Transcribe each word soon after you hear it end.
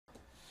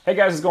Hey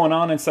guys, what's going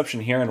on?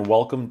 Inception here, and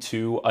welcome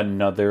to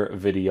another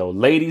video.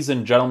 Ladies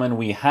and gentlemen,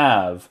 we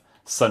have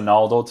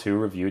Sonaldo to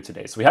review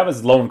today. So we have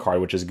his loan card,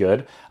 which is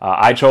good.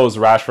 I chose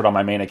Rashford on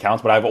my main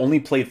account, but I've only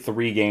played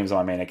 3 games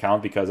on my main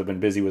account because I've been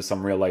busy with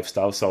some real life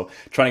stuff. So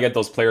trying to get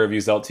those player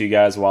reviews out to you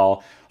guys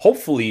while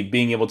hopefully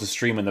being able to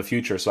stream in the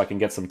future so I can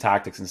get some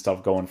tactics and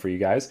stuff going for you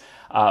guys.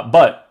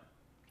 But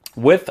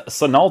with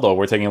Sonaldo,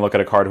 we're taking a look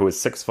at a card who is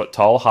 6 foot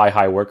tall,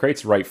 high work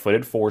rates,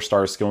 right-footed,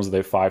 4-star skills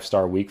with a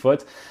 5-star weak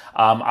foot.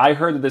 I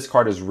heard that this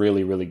card is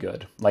really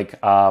good.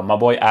 Like, my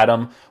boy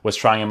Adam was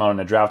trying him out in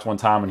a draft one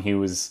time, and he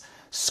was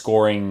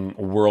scoring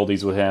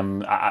worldies with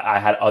him. I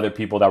had other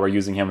people that were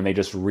using him, and they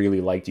just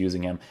really liked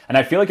using him. And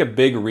I feel like a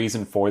big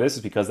reason for this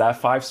is because that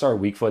 5-star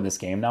weak foot in this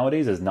game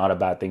nowadays is not a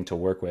bad thing to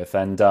work with.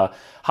 And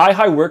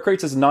high work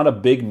rates is not a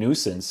big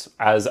nuisance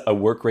as a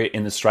work rate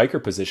in the striker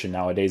position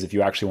nowadays if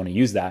you actually want to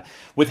use that.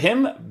 With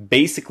him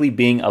basically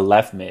being a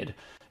left mid,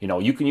 you know,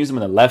 you can use him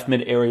in the left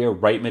mid area,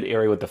 right mid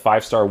area with the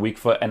 5-star weak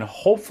foot, and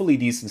hopefully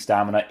decent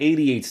stamina,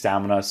 88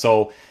 stamina.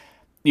 So,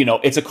 you know,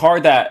 it's a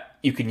card that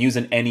you can use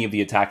in any of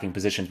the attacking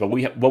positions, but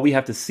what we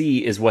have to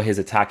see is what his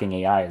attacking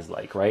AI is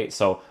like, right?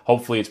 So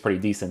hopefully it's pretty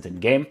decent in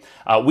game.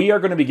 We are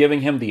going to be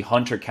giving him the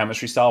Hunter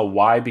chemistry style.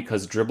 Why?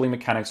 Because dribbling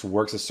mechanics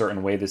works a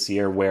certain way this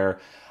year where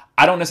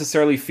I don't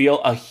necessarily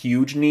feel a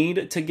huge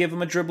need to give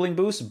him a dribbling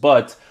boost,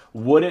 but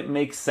would it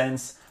make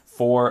sense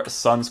for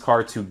Son's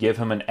card to give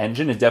him an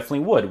engine? It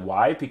definitely would.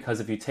 Why? Because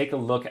if you take a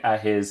look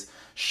at his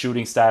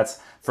shooting stats,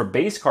 for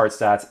base card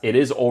stats, it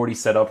is already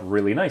set up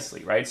really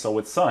nicely, right? So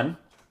with Son,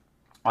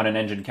 on an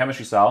engine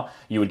chemistry style,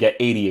 you would get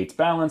 88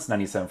 balance,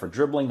 97 for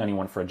dribbling,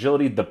 91 for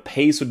agility. The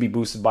pace would be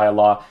boosted by a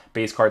lot.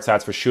 Base card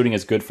stats for shooting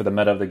is good for the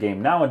meta of the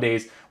game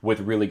nowadays with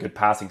really good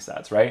passing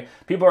stats, right?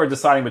 People are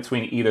deciding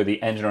between either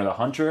the engine or the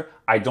hunter.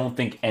 I don't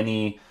think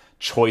any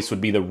choice would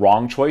be the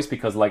wrong choice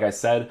because, like I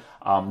said,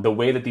 the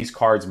way that these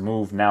cards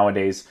move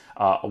nowadays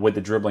with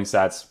the dribbling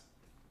stats,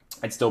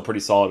 it's still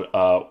pretty solid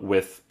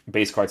with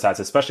base card stats,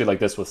 especially like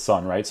this with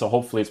Sun, right? So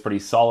hopefully it's pretty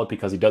solid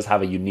because he does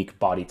have a unique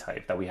body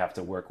type that we have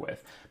to work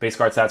with. Base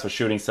card stats with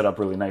shooting set up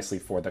really nicely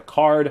for the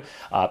card.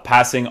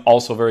 Passing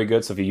also very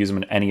good, so if you use him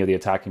in any of the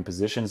attacking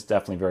positions,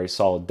 definitely very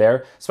solid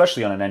there,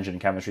 especially on an engine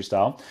chemistry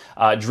style.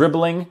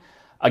 Dribbling,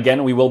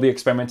 again, we will be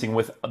experimenting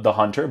with the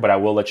Hunter, but I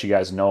will let you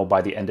guys know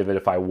by the end of it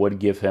if I would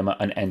give him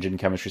an engine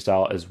chemistry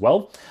style as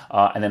well.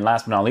 And then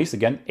last but not least,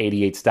 again,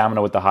 88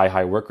 stamina with the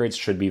high work rates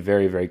should be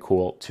very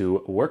cool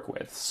to work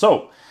with.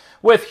 So,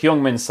 with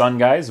Heung-min Son,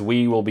 guys,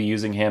 we will be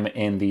using him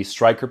in the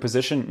striker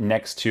position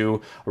next to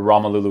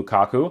Romelu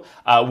Lukaku.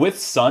 With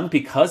Son,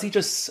 because he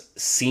just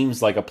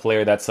seems like a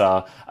player that's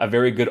a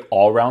very good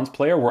all-round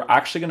player, we're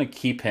actually going to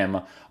keep him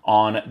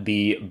on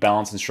the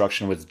balance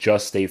instruction with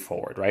just stay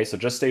forward, right? So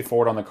just stay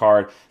forward on the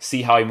card,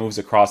 see how he moves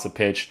across the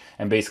pitch,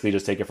 and basically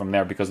just take it from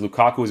there because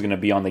Lukaku is going to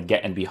be on the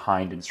get and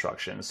behind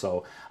instruction.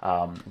 So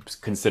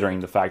considering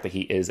the fact that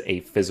he is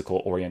a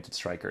physical-oriented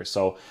striker.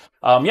 So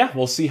yeah,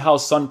 we'll see how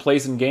Son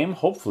plays in game.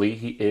 Hopefully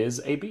he is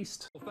a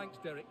beast. Well, thanks,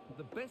 Derek.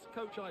 The best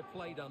coach I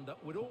played under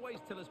would always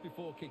tell us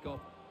before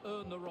kickoff,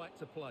 earn the right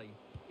to play.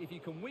 If you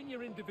can win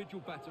your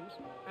individual battles,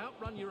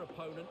 outrun your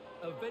opponent,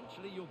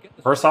 eventually you'll get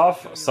the... First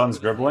off, Son's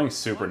dribbling,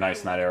 super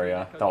nice in that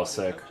area. That was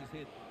sick.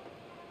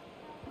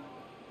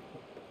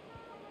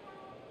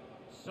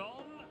 Son.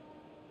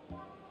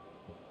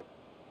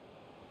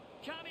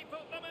 Can he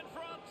put them in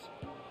front?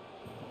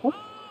 Oh, goal!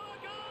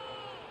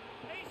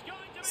 He's going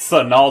to...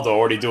 Sonaldo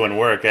already doing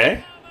work,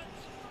 eh?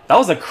 That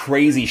was a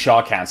crazy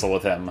shot cancel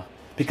with him.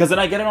 Because then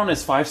I get it on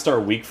his 5-star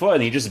weak foot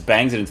and he just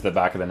bangs it into the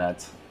back of the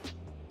net.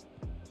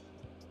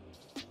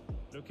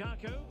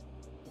 Lukaku.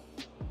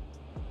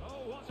 Oh,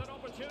 what an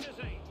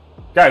opportunity.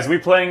 Guys, we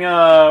playing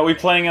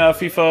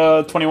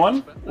FIFA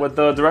 21 with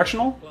the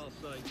directional?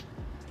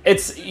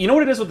 It's, you know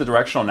what it is with the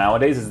directional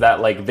nowadays is that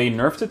like they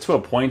nerfed it to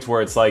a point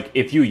where it's like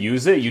if you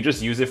use it, you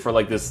just use it for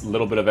like this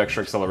little bit of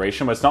extra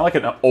acceleration, but it's not like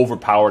an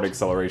overpowered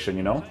acceleration,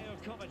 you know?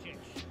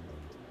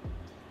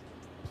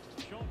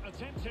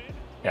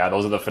 Yeah,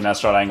 those are the finesse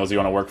shot angles you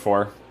want to work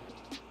for.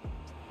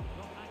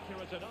 Not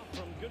accurate enough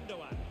from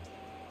Gundogan.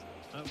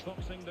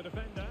 Outboxing the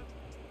defender.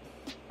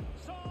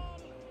 Son.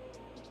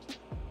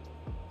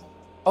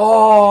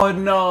 Oh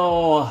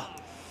no!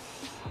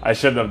 I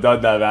shouldn't have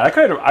done that,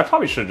 man. I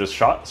probably should have just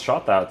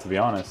shot that, to be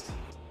honest.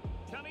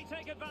 Can he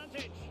take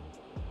advantage?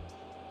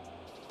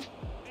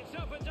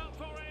 It's opened up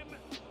for him.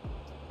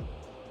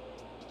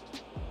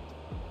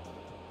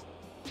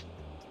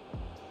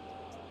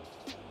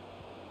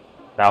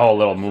 That whole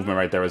little movement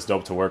right there was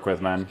dope to work with,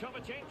 man.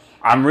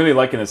 I'm really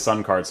liking his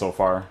Sun card so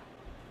far.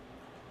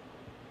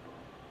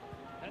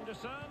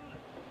 Henderson.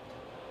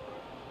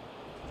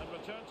 And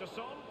return to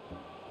Son.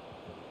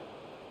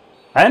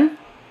 Hen?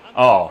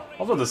 Oh, I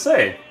was about to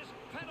say.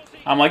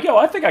 I'm like, yo,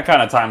 I think I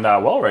kind of timed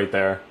that well right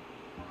there.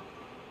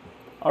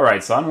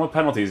 Alright, Son, what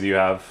penalties do you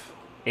have?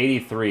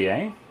 83,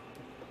 eh?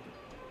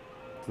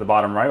 To the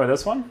bottom right with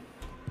this one?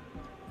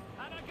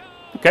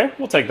 Okay,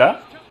 we'll take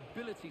that.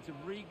 Ability to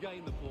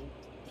regain the ball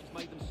has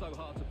made them so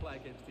hard to play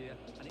against here,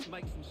 and it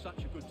makes them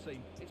such a good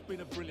team. It's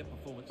been a brilliant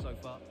performance so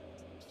far.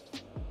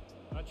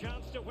 A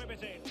Chance to whip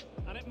it in,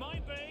 and it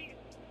might be.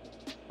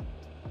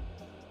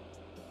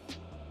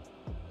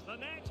 The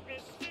net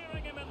is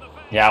steering him in the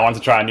face. Yeah, I wanted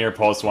to try a near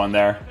post one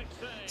there.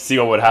 See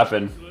what would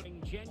happen.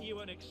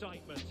 Genuine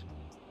excitement.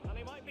 And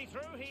he might be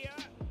through here.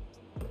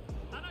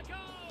 And a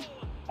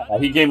goal.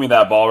 He gave me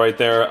that ball right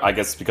there, I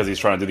guess because he's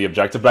trying to do the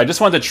objective, but I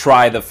just wanted to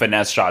try the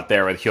finesse shot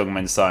there with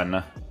Heung-min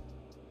Son.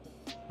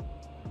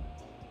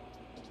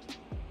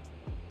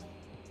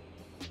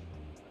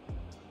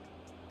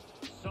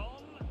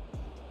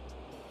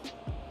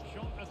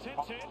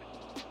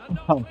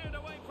 A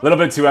little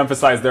bit too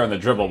emphasized there on the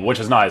dribble, which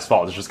is not his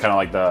fault. It's just kind of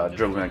like the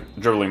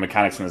dribbling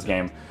mechanics in this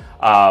game.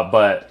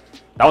 But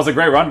that was a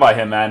great run by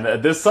him,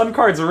 man. This Sun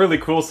card's really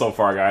cool so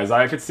far, guys.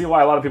 I could see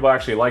why a lot of people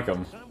actually like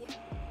him.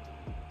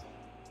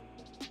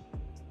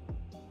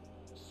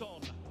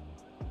 Son.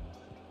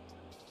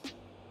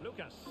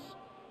 Lucas.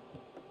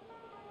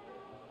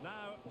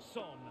 Now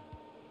Son.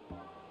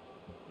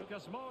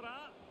 Lucas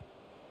Moura.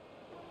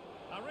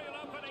 A real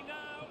opening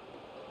now.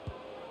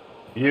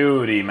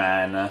 Beauty,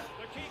 man.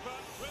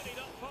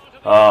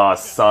 Oh,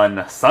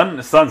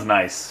 Son's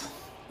nice.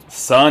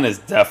 Son is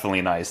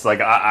definitely nice. Like,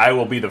 I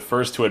will be the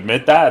first to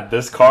admit that.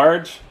 This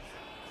card,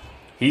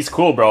 he's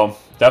cool, bro.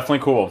 Definitely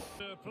cool.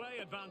 Play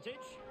advantage.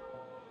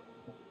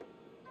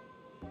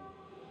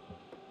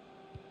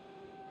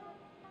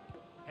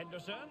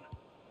 Henderson.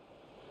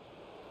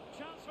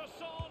 Chance for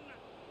Son.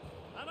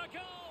 And a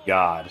goal.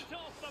 God.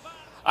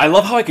 I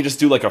love how I could just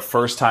do like a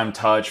first-time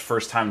touch,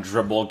 first-time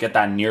dribble, get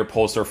that near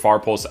post or far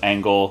post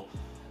angle.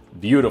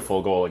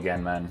 Beautiful goal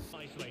again, man.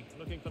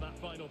 Looking for that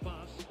final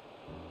pass.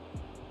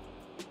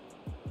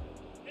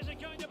 Is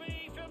it going to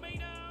be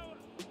Firmino?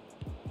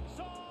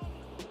 Son.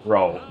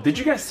 Bro, did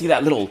you guys see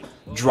that little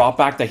drop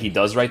back that he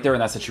does right there in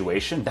that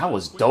situation? That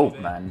was dope,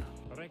 man.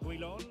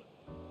 Reguilon.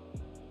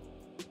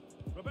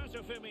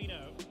 Roberto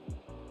Firmino.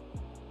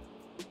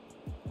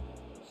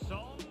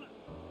 Son.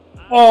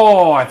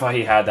 Oh, I thought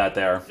he had that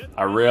there.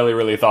 I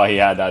really thought he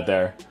had that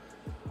there.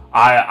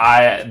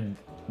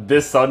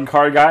 This Sun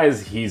card,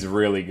 guys, he's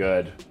really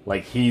good.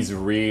 Like, he's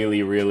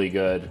really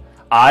good.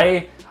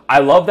 I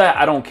love that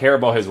I don't care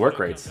about his work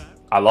rates.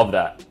 I love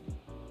that.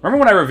 Remember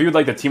when I reviewed,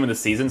 like, the Team of the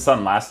Season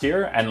Sun last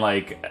year, and,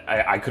 like,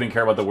 I couldn't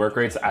care about the work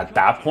rates at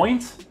that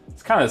point?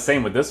 It's kind of the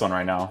same with this one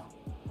right now.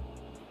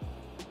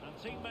 And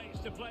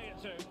teammates to play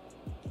it to.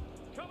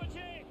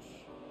 Kovacic.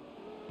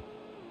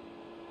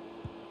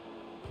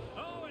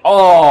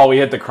 Oh, we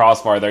hit the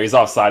crossbar there. He's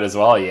offside as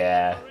well.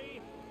 Yeah.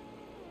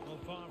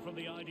 Not far from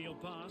the ideal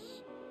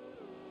pass.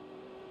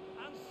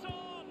 And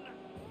Son.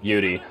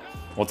 Beauty.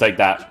 We'll take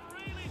that.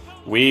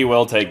 We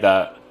will take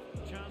that.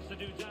 Chance to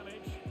do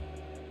damage.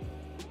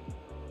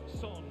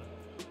 Son.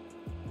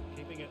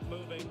 Keeping it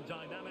moving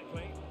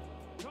dynamically.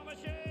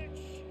 Kovacic.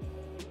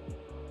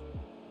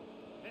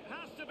 It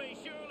has to be,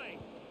 surely.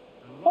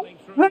 And running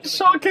through That to the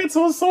shot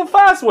cancel was so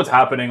fast. What's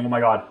happening? Oh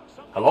my god.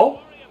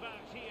 Hello? worry about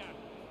here.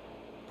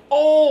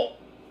 Oh,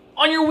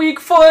 on your weak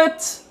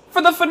foot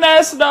for the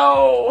finesse.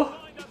 No.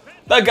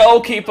 The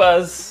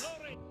goalkeepers.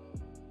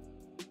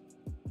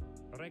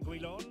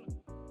 Reguilon.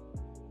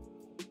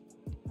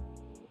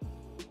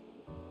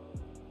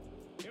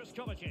 Here's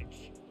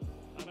Kovacic.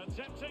 And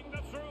attempting the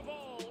through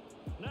ball.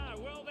 Now,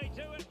 will they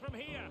do it from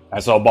here? I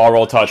saw a ball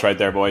roll touch right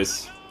there,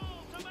 boys.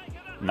 To make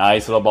it a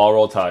Nice little ball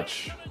roll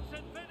touch.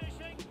 and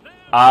finishing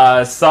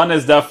there. Sun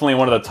is definitely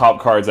one of the top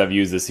cards I've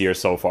used this year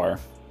so far.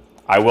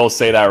 I will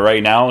say that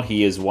right now,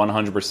 he is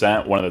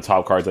 100% one of the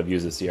top cards I've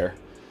used this year.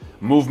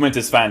 Movement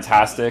is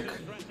fantastic.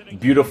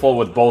 Beautiful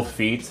with both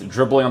feet.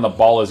 Dribbling on the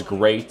ball is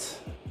great.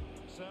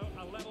 So,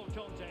 a level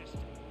contest.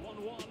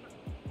 1-1.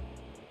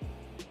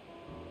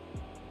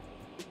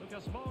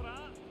 Lucas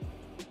Moura.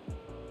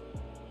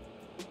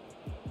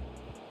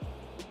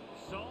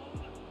 Son.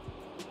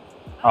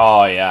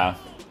 Oh, yeah.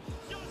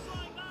 Just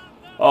like that.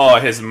 Oh,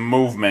 his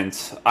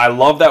movement. I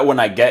love that when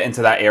I get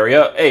into that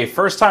area. Hey,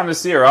 first time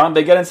this year, huh?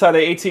 They get inside the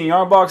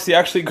 18-yard box, he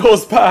actually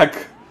goes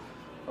back.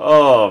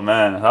 Oh,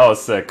 man. That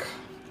was sick.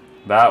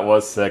 That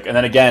was sick. And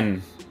then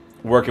again,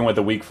 working with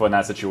the weak foot in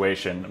that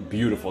situation.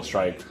 Beautiful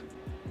strike.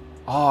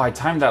 Oh, I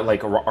timed that,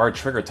 like, our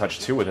trigger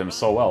touch, too, with him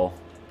so well.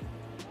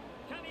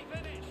 Can he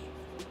finish?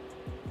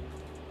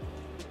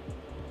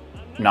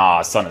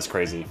 Nah, Sun is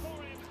crazy.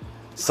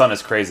 Sun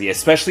is crazy,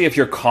 especially if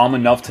you're calm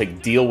enough to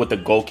deal with the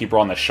goalkeeper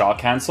on the shot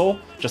cancel,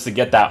 just to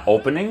get that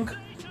opening.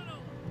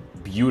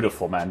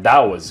 Beautiful, man.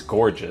 That was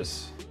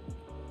gorgeous.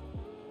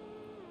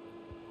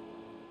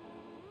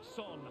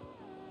 Son.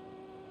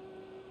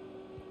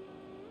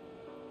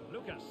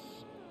 Lucas.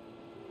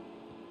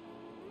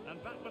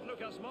 And back with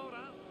Lucas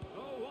Moura.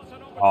 Oh, what an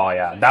opportunity. Oh,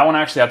 yeah. That one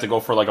actually had to go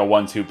for like a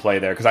 1-2 play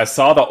there, because I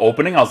saw the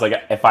opening. I was like,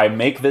 if I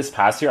make this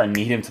pass here, I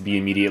need him to be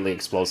immediately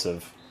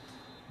explosive.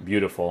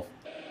 Beautiful.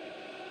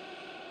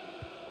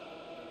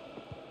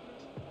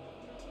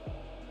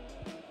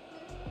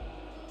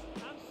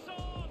 And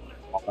Son.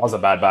 That was a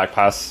bad back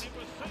pass.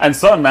 And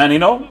Son, man, you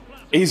know,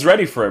 he's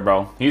ready for it,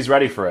 bro. He's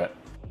ready for it.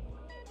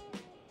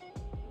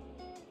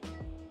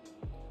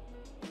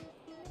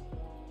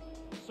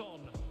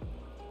 Son.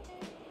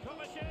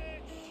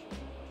 Kovacic.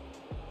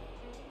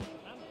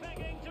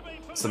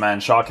 So, man,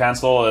 shot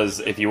cancel is,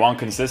 if you want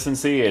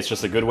consistency, it's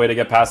just a good way to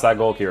get past that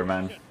goalkeeper,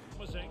 man.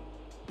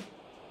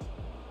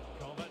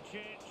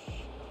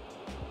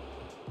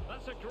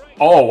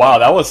 Oh, wow,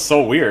 that was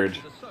so weird.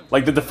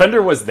 Like, the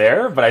defender was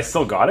there, but I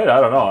still got it? I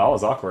don't know, that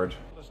was awkward.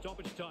 The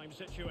stoppage time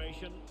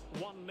situation,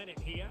 1 minute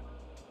here.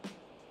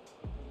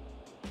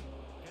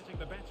 Getting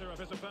the better of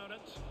his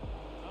opponent.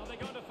 Are they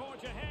going to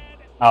forge ahead?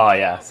 Oh,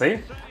 yeah, see?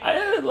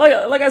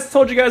 Like I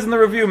told you guys in the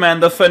review, man,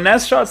 the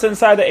finesse shots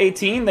inside the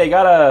 18, they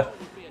gotta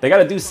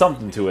do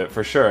something to it,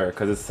 for sure,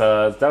 because it's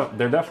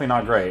they're definitely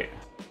not great.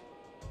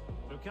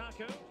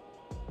 Lukaku,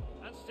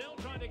 and still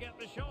trying to get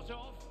the shot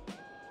off.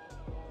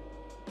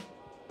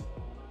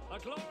 A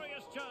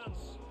glorious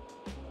chance.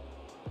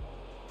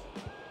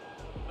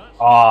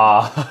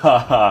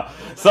 Ah,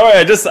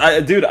 sorry,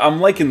 dude, I'm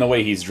liking the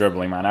way he's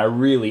dribbling, man. I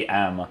really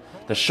am.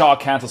 The shot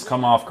cancels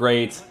come off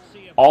great.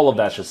 All of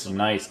that's just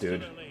nice,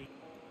 dude.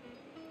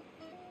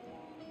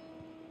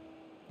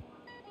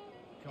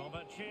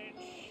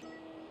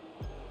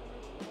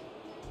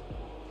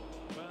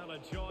 Well, a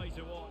joy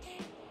to watch.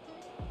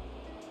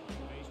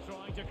 He's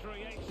trying to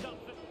create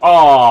something.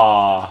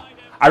 Oh,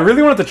 I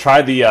really wanted to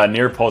try the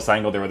near post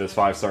angle there with his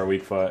 5-star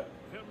weak foot.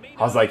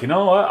 I was like, you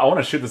know what? I want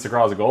to shoot this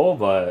across the goal,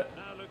 but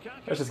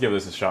let's just give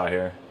this a shot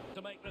here.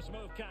 To make this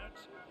move count.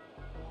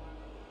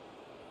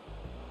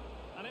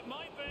 And it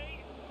might be.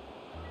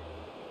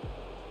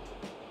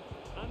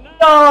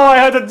 No, I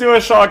had to do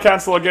a shot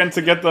cancel again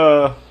to get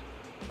the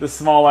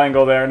small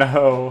angle there.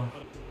 No.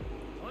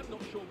 I'm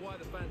not sure why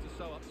the fans are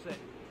so upset.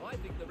 I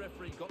think the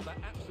referee got that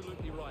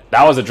absolutely right.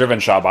 That was a driven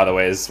shot, by the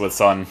way, with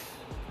Son.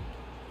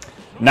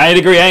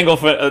 90-degree angle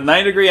for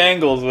 90-degree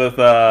angles with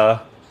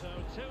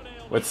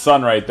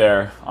Son right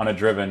there on a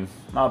driven.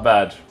 Not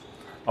bad.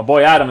 My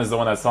boy Adam is the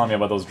one that's telling me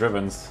about those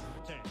drivens.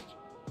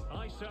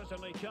 I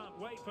certainly can't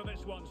wait for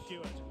this one,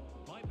 Stuart.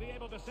 Might be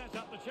able to set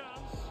up the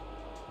chance.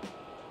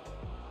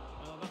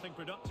 Well, nothing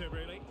productive,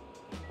 really.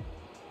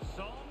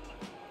 Son.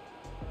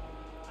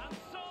 And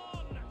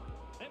Son.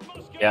 It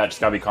must go. Yeah, just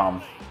gotta be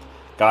calm.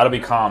 Gotta be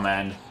calm,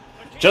 man.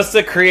 Just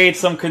to create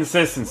some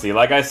consistency.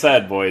 Like I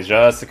said, boys,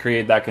 just to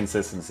create that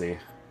consistency.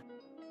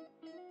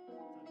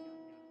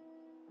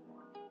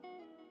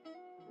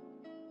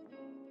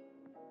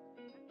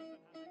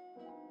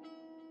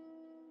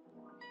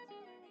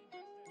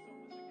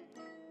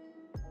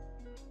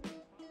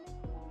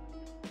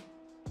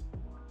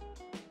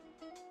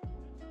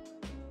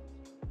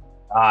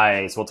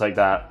 Nice, we'll take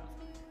that.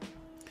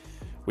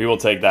 We will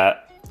take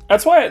that.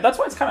 That's why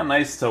it's kind of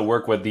nice to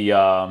work with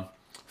the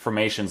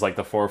formations like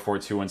the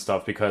 4-4-2 and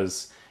stuff,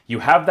 because you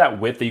have that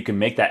width that you can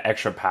make that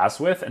extra pass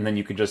with, and then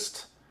you could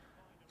just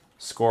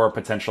score a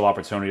potential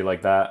opportunity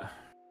like that.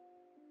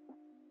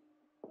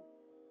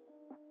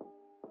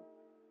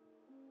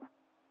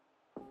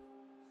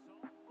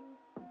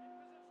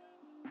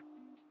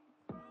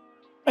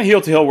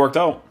 Heel to heel worked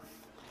out.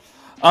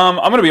 I'm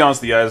going to be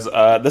honest with you guys.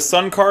 The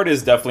Sun card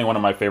is definitely one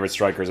of my favorite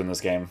strikers in this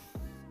game.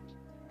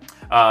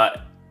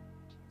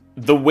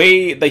 The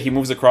way that he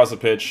moves across the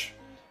pitch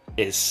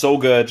is so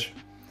good.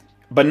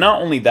 But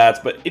not only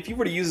that, but if you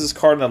were to use this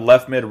card in the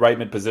left mid, right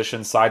mid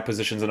position, side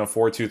positions in a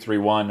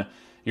 4-2-3-1,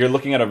 you're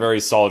looking at a very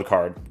solid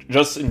card.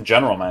 Just in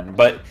general, man.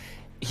 But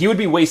he would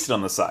be wasted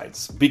on the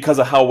sides because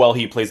of how well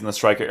he plays in the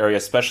striker area,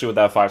 especially with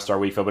that 5-star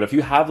weak foot. But if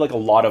you have like a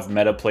lot of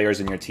meta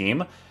players in your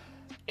team,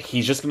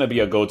 he's just going to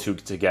be a go-to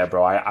to get,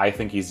 bro. I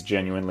think he's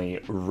genuinely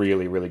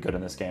really, really good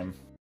in this game.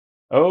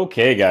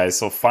 Okay, guys,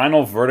 so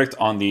final verdict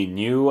on the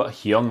new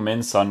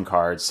Heung-min Son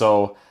card.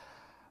 So,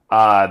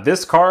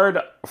 this card,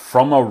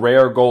 from a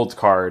rare gold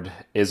card,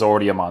 is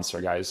already a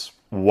monster, guys.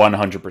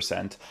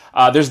 100%.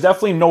 There's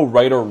definitely no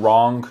right or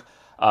wrong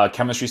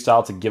chemistry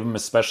style to give him,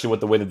 especially with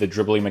the way that the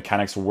dribbling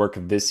mechanics work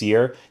this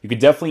year. You could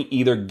definitely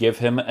either give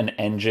him an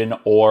engine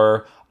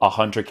or a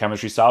Hunter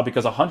chemistry style,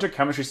 because a Hunter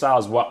chemistry style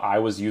is what I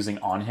was using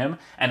on him.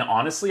 And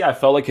honestly, I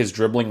felt like his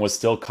dribbling was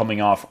still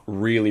coming off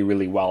really,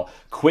 really well.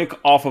 Quick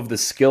off of the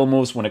skill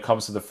moves when it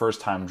comes to the first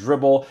time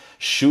dribble.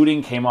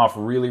 Shooting came off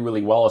really,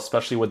 really well,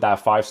 especially with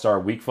that 5-star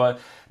weak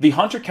foot. The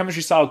Hunter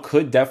chemistry style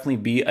could definitely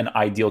be an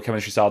ideal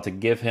chemistry style to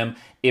give him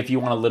if you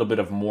want a little bit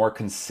of more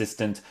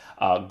consistent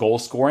goal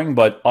scoring.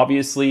 But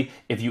obviously,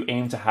 if you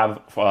aim to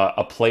have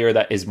a player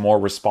that is more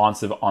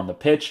responsive on the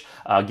pitch,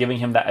 giving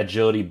him that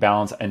agility,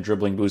 balance, and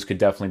dribbling boost could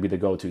definitely be the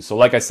go-to. So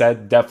like I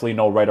said, definitely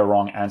no right or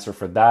wrong answer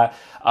for that.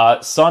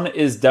 Son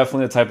is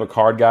definitely the type of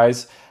card,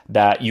 guys,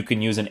 that you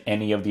can use in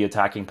any of the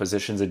attacking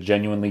positions. It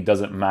genuinely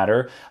doesn't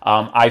matter.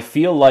 I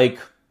feel like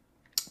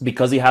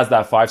because he has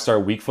that 5-star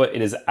weak foot,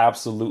 it is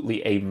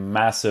absolutely a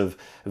massive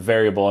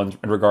variable in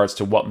regards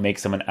to what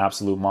makes him an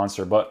absolute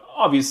monster. But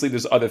obviously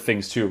there's other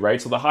things too,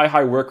 right? So the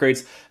high work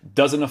rates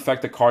doesn't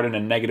affect the card in a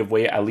negative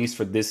way, at least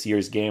for this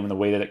year's game, and the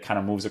way that it kind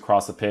of moves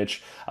across the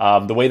pitch.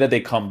 The way that they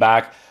come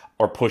back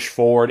or push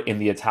forward in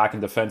the attack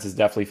and defense is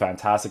definitely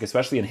fantastic,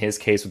 especially in his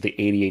case with the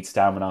 88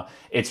 stamina.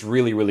 It's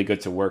really, really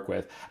good to work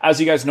with. As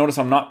you guys notice,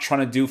 I'm not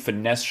trying to do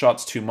finesse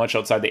shots too much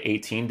outside the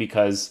 18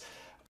 because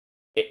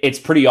it's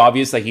pretty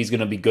obvious that he's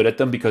going to be good at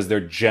them because they're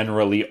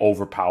generally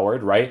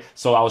overpowered, right?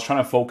 So I was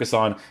trying to focus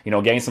on,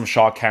 getting some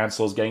shot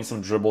cancels, getting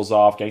some dribbles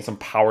off, getting some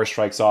power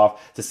strikes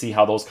off to see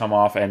how those come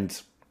off,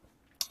 and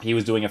he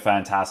was doing a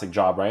fantastic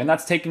job, right? And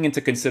that's taking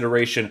into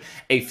consideration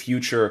a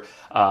future,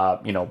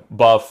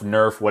 buff,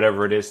 nerf,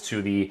 whatever it is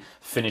to the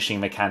finishing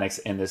mechanics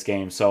in this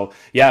game. So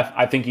yeah,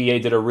 I think EA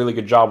did a really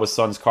good job with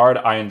Son's card.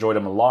 I enjoyed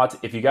him a lot.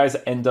 If you guys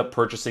end up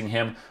purchasing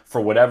him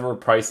for whatever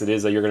price it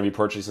is that you're going to be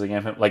purchasing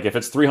him, like if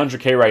it's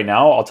 300K right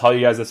now, I'll tell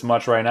you guys this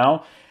much right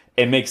now,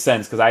 it makes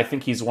sense because I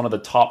think he's one of the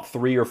top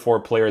 3 or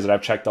 4 players that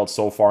I've checked out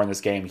so far in this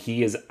game.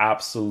 He is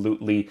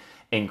absolutely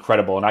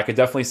incredible, and I could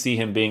definitely see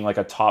him being like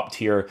a top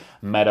tier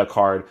meta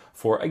card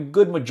for a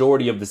good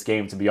majority of this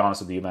game, to be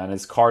honest with you, man.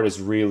 His card is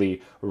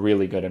really,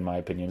 really good in my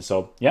opinion.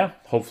 So yeah,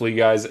 hopefully you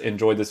guys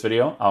enjoyed this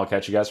video. I'll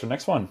catch you guys for the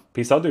next one.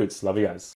 Peace out, dudes. Love you guys.